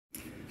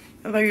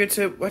Hello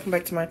YouTube, welcome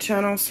back to my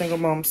channel, Single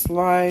Moms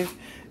Live.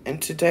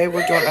 And today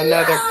we're doing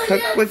another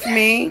cook with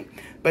me.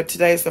 But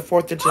today is the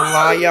 4th of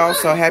July, y'all.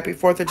 So happy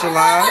 4th of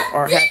July,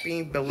 or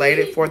happy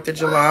belated 4th of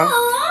July.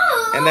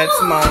 And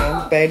that's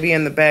my baby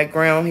in the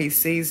background. He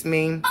sees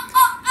me.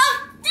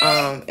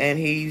 And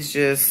he's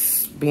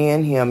just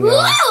being him,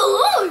 y'all.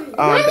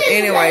 But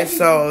anyway,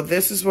 so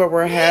this is what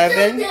we're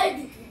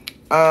having.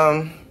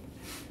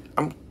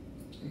 I'm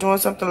doing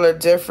something a little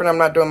different. I'm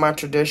not doing my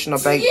traditional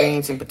baked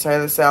beans and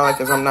potato salad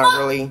because I'm not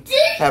really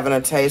having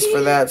a taste for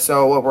that.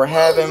 So what we're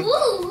having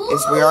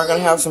is we are going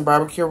to have some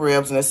barbecue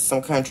ribs, and this is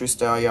some country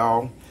style,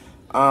 y'all.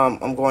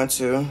 I'm going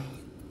to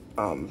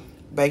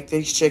bake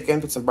these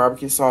chicken, put some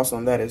barbecue sauce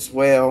on that as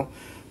well.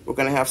 We're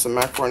going to have some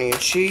macaroni and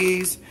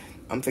cheese.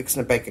 I'm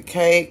fixing to bake a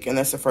cake, and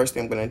that's the first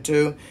thing I'm going to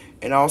do.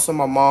 And also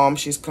my mom,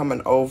 she's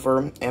coming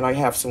over, and I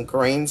have some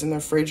greens in the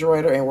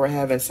refrigerator, and we're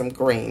having some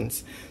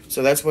greens.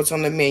 So that's what's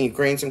on the menu,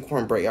 greens and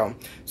cornbread, y'all.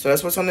 So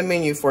that's what's on the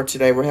menu for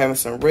today. We're having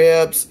some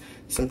ribs,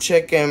 some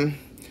chicken,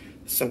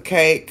 some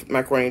cake,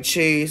 macaroni and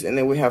cheese, and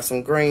then we have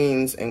some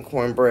greens and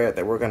cornbread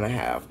that we're going to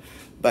have.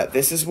 But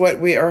this is what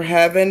we are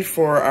having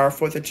for our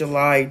 4th of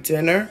July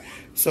dinner.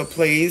 So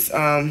please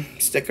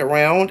stick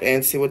around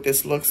and see what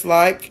this looks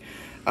like.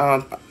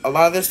 A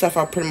lot of this stuff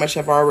I pretty much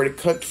have already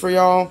cooked for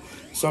y'all.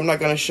 So I'm not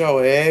going to show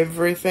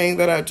everything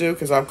that I do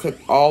because I've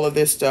cooked all of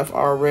this stuff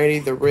already.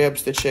 The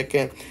ribs, the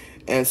chicken,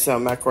 and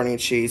some macaroni and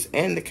cheese,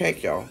 and the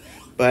cake, y'all.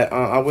 But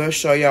I will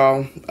show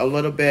y'all a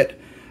little bit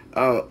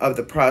of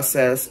the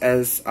process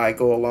as I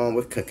go along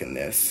with cooking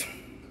this.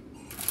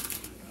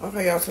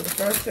 Okay, y'all, so the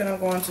first thing I'm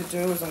going to do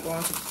is I'm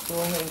going to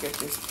go ahead and get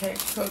this cake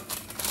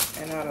cooked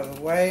and out of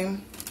the way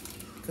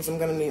because I'm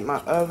going to need my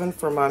oven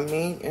for my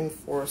meat and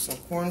for some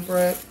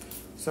cornbread.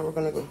 So we're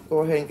going to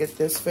go ahead and get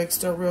this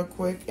fixed up real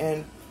quick.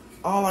 And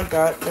all I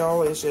got,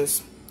 y'all, is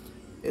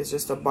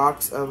just a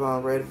box of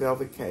red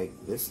velvet cake.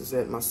 This is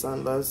it. My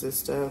son loves this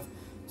stuff,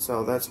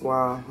 so that's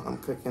why I'm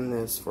cooking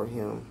this for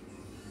him.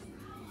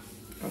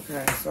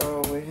 Okay,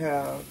 so we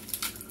have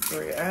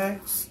 3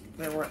 eggs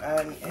that we're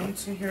adding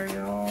into here,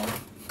 y'all.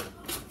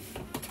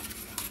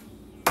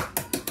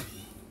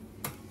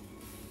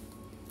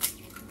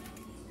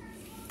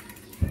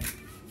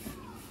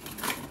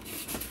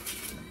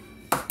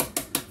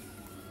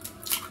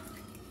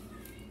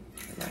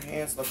 My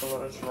hands look a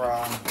little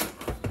dry.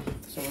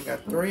 So we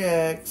got 3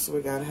 eggs,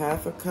 we got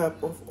 ½ a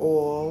cup of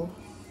oil,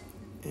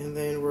 and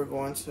then we're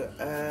going to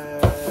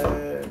add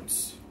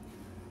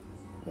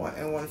 1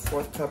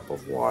 1/4 cup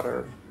of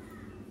water.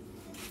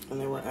 And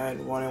then we're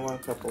adding 1 1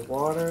 cup of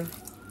water.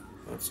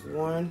 That's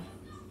 1,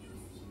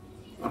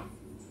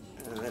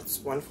 and that's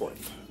 1/4.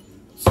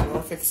 So I'm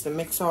gonna fix to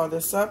mix all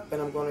this up,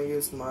 and I'm gonna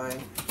use my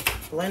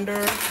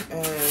blender,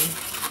 and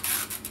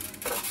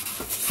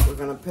we're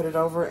gonna put it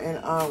over in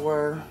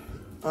our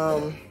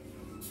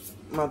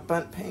my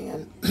bundt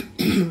pan.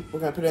 We're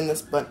gonna put it in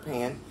this bundt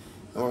pan,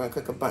 and we're gonna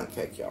cook a bundt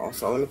cake, y'all.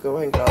 So let me go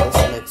ahead and get all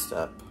this mixed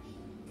up.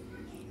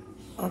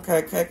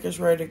 Okay, cake is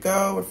ready to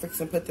go. We're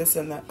fixing to put this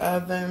in the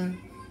oven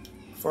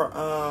for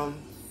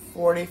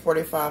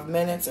 40-45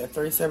 minutes at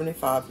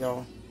 375,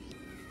 y'all.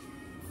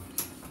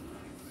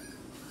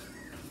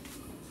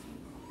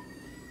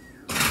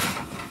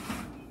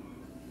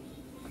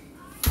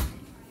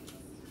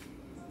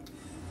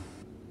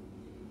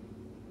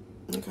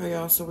 Okay,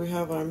 y'all, so we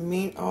have our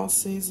meat all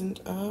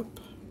seasoned up.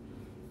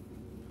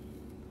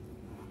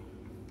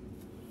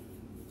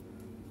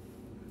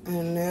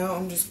 And now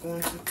I'm just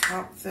going to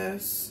top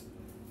this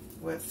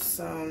with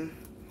some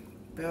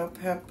bell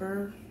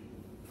pepper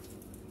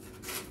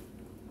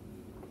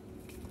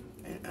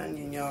and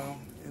onion, y'all.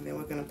 And then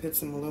we're going to put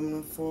some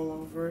aluminum foil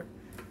over it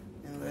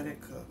and let it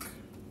cook.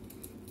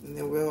 And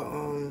then we'll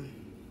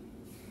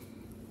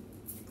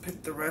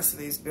put the rest of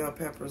these bell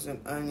peppers and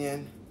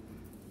onion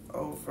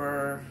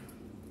over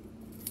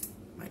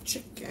my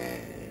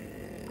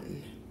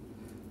chicken.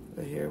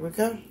 But here we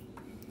go.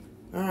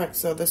 Alright,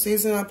 so the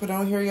seasoning I put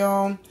on here,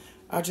 y'all,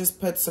 I just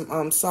put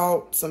some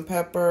salt, some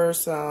pepper,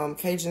 some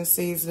Cajun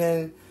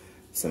seasoning,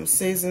 some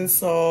seasoned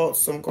salt,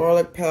 some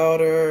garlic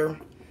powder,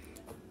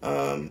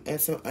 and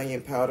some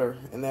onion powder,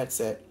 and that's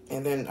it.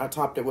 And then I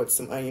topped it with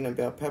some onion and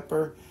bell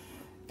pepper.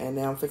 And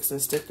now I'm fixing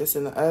to stick this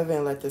in the oven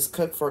and let this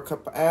cook for a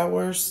couple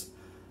hours.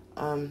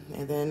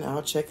 And then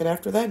I'll check it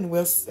after that, and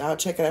I'll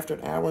check it after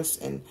an hour,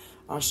 and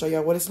I'll show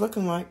y'all what it's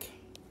looking like.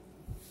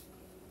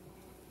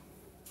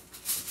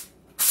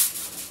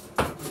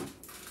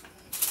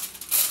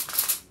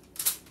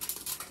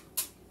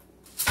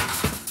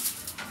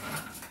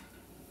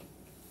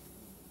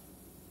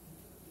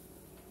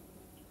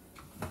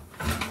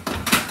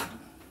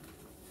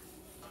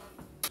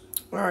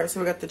 Alright, so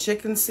we got the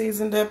chicken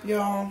seasoned up,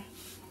 y'all.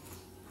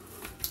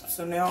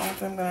 So now all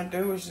I'm going to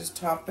do is just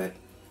top it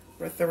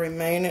with the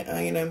remaining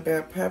onion and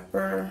bell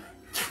pepper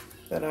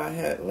that I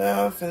had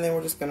left. And then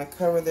we're just going to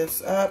cover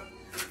this up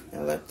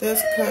and let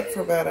this cook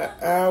for about an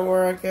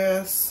hour, I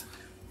guess.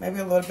 Maybe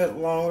a little bit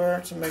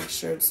longer to make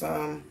sure it's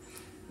good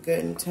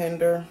and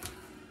tender.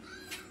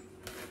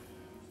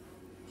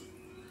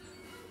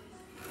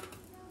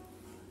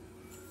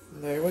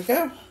 There we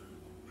go.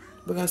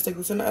 We're gonna stick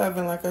this in the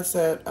oven, like I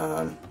said,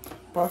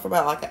 probably for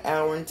about like an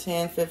hour and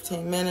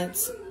 10-15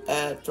 minutes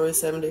at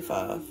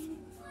 375.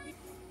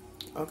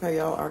 Okay,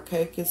 y'all, our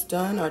cake is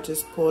done. I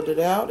just pulled it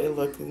out. It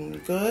looking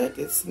good.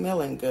 It's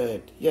smelling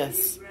good.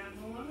 Yes.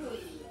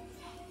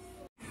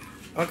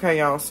 Okay,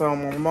 y'all, so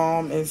my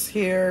mom is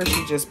here.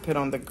 She just put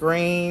on the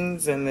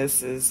greens, and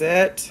this is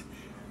it.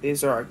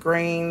 These are our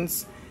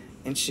greens,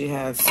 and she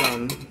has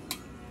some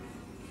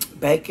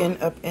bacon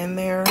up in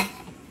there.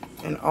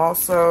 And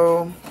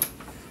also,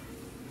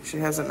 she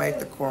hasn't made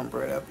the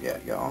cornbread up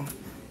yet, y'all.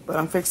 But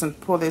I'm fixing to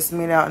pull this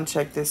meat out and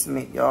check this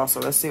meat, y'all. So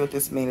let's see what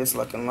this meat is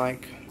looking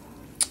like.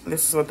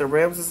 This is what the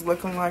ribs is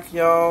looking like,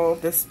 y'all.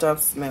 This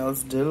stuff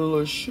smells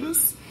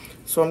delicious.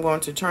 So I'm going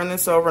to turn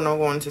this over and I'm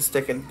going to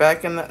stick it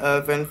back in the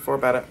oven for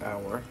about an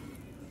hour.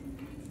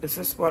 This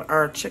is what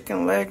our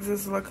chicken legs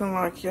is looking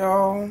like,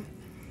 y'all.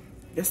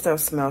 This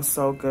stuff smells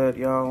so good,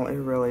 y'all. It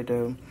really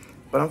do.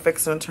 But I'm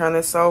fixing to turn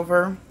this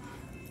over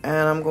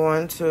and I'm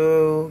going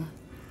to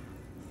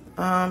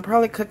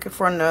probably cook it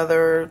for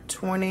another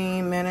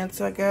 20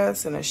 minutes, I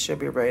guess, and it should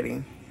be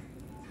ready.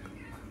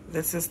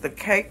 This is the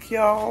cake,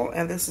 y'all,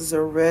 and this is a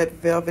red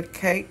velvet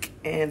cake,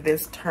 and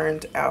this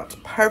turned out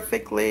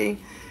perfectly,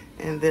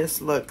 and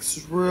this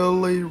looks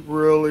really,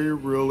 really,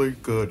 really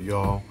good,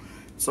 y'all.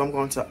 So I'm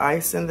going to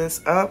icing this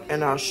up,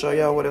 and I'll show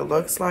y'all what it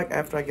looks like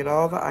after I get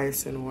all the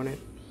icing on it.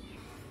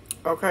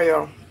 Okay,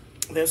 y'all,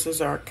 this is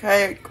our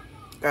cake.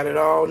 Got it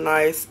all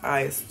nice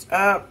iced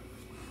up.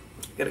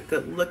 Get a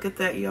good look at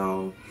that,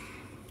 y'all.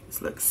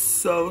 This looks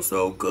so,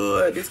 so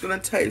good. It's gonna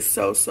taste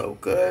so, so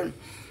good.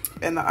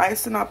 And the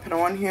icing I put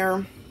on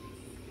here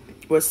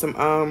was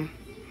some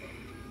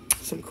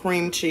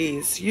cream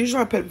cheese.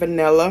 Usually I put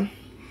vanilla.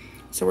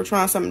 So we're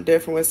trying something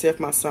different. We'll see if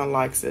my son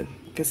likes it.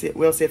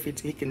 We'll see if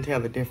he can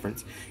tell the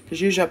difference. Because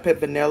usually I put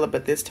vanilla,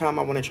 but this time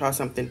I want to try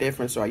something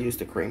different, so I used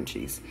the cream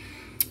cheese.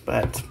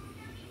 But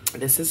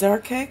this is our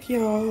cake,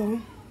 y'all.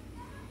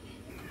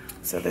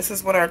 So this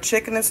is what our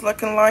chicken is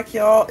looking like,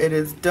 y'all. It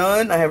is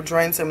done. I have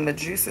drained some of the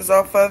juices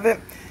off of it.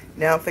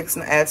 Now I'm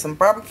fixing to add some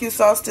barbecue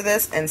sauce to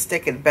this and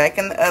stick it back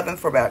in the oven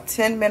for about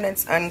 10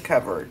 minutes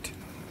uncovered.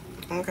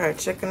 Okay,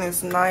 chicken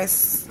is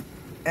nice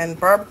and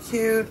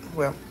barbecued.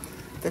 Well,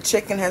 the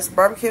chicken has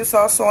barbecue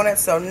sauce on it,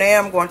 so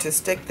now I'm going to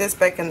stick this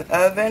back in the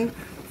oven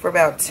for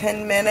about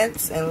 10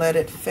 minutes and let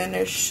it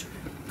finish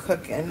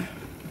cooking.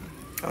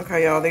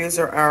 Okay, y'all, these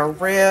are our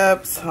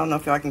ribs. I don't know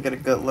if y'all can get a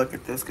good look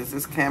at this because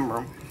this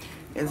camera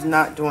is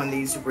not doing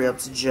these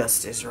ribs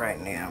justice right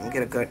now. I'm gonna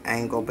get a good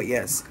angle, but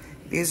yes.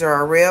 These are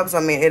our ribs. I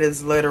mean, it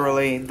is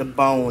literally the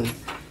bone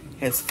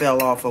has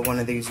fell off of one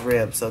of these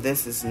ribs. So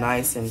this is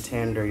nice and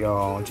tender,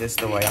 y'all,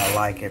 just the way I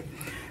like it.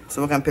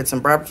 So we're gonna put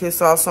some barbecue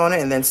sauce on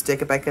it and then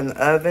stick it back in the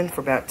oven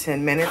for about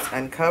 10 minutes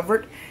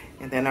uncovered.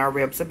 And then our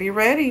ribs will be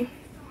ready.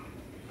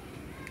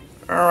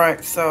 All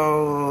right,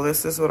 so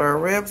this is what our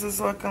ribs is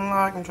looking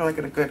like. I'm trying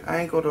to get a good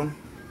angle to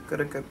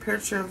get a good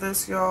picture of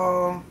this,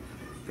 y'all.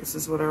 This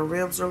is what our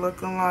ribs are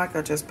looking like.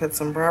 I just put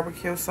some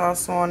barbecue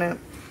sauce on it.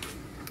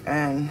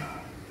 And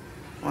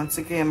once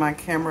again, my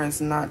camera is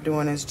not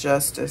doing its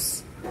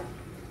justice.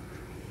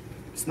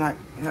 It's not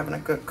having a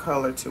good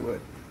color to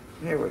it.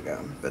 Here we go.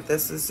 But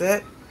this is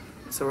it.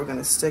 So we're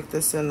gonna stick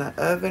this in the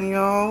oven,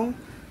 y'all,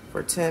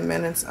 for 10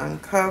 minutes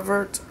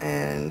uncovered.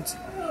 And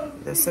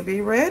this will be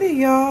ready,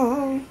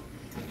 y'all.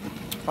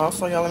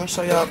 Also, y'all, let me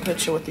show y'all a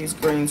picture what these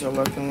greens are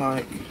looking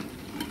like.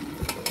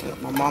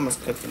 My mama's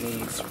cooking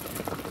these.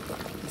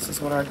 This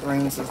is what our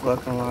greens is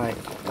looking like.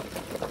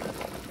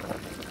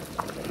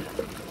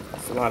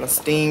 A lot of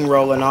steam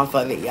rolling off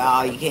of it,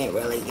 y'all. You can't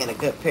really get a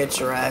good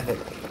picture of it.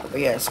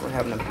 But yes, we're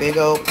having a big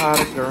old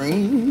pot of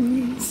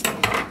greens.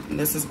 And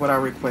this is what I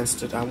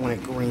requested. I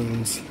wanted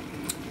greens.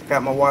 I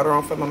got my water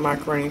on for my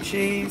macaroni and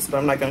cheese, but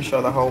I'm not going to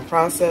show the whole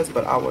process,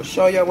 but I will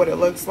show you what it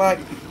looks like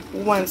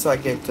once I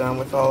get done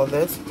with all of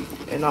this.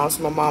 And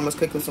also my mom is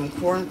cooking some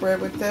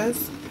cornbread with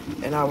this,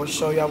 and I will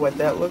show y'all what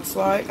that looks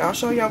like. I'll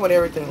show y'all what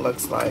everything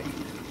looks like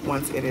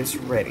once it is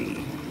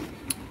ready.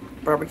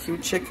 Barbecue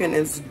chicken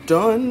is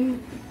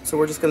done. So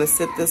we're just gonna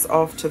sit this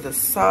off to the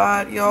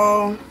side,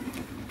 y'all.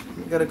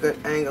 Get a good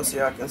angle so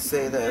y'all can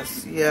see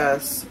this.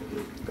 Yes,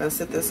 gonna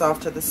sit this off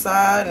to the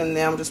side, and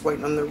now I'm just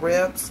waiting on the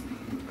ribs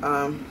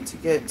to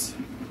get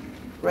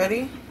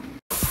ready.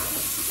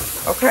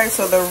 Okay,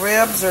 so the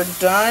ribs are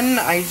done.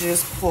 I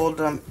just pulled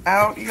them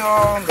out,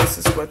 y'all. This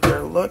is what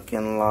they're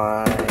looking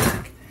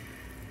like.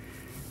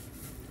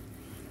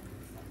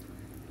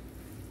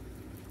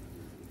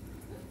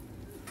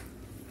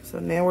 So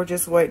now we're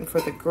just waiting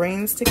for the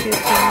greens to get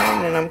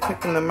done, and I'm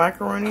cooking the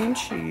macaroni and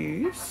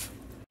cheese.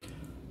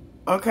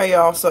 Okay,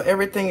 y'all, so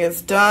everything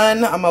is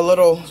done. I'm a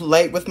little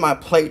late with my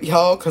plate,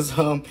 y'all, because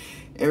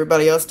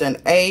everybody else done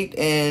ate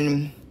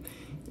and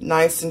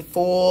nice and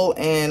full,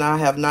 and I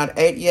have not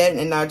ate yet,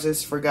 and I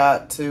just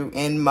forgot to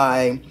end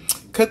my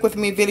cook with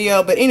me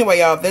video. But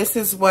anyway, y'all, this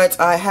is what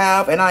I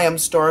have, and I am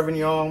starving,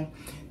 y'all.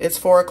 It's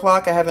 4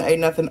 o'clock. I haven't ate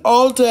nothing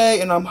all day,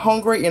 and I'm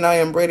hungry, and I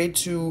am ready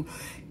to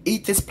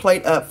eat this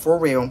plate up for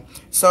real.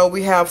 So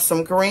we have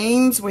some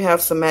greens, we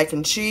have some mac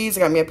and cheese.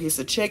 I got me a piece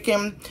of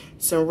chicken,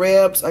 some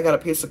ribs, I got a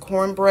piece of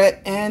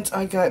cornbread, and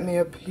I got me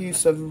a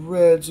piece of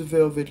red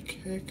velvet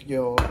cake,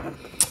 y'all.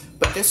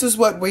 But this is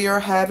what we are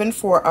having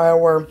for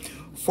our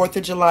 4th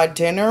of July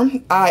dinner.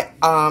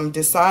 I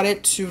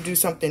decided to do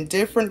something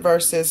different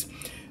versus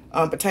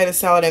potato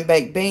salad and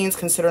baked beans,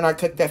 considering I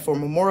cooked that for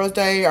Memorial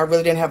Day. I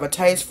really didn't have a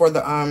taste for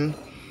the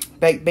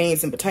baked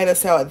beans and potato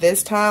salad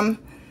this time.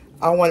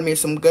 I wanted me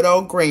some good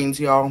old greens,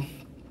 y'all.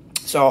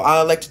 So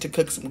I elected to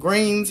cook some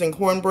greens and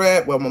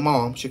cornbread. Well, my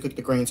mom, she cooked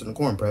the greens and the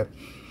cornbread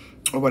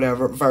or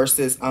whatever,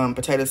 versus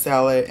potato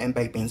salad and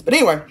baked beans. But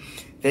anyway,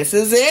 this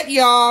is it,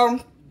 y'all.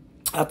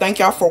 I thank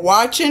y'all for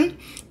watching.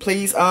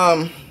 Please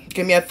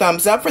give me a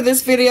thumbs up for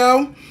this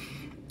video.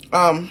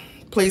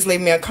 Please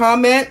leave me a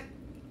comment.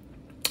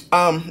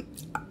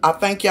 I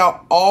thank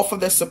y'all all for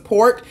the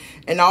support.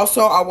 And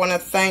also, I want to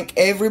thank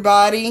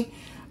everybody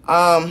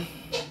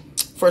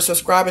for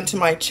subscribing to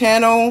my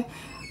channel.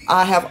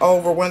 I have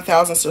over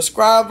 1,000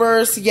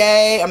 subscribers.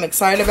 Yay, I'm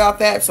excited about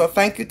that. So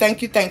thank you,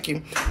 thank you, thank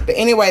you. But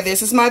anyway,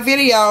 this is my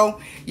video.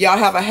 Y'all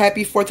have a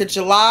happy 4th of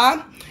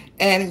July.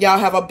 And y'all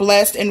have a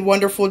blessed and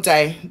wonderful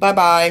day.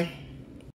 Bye-bye.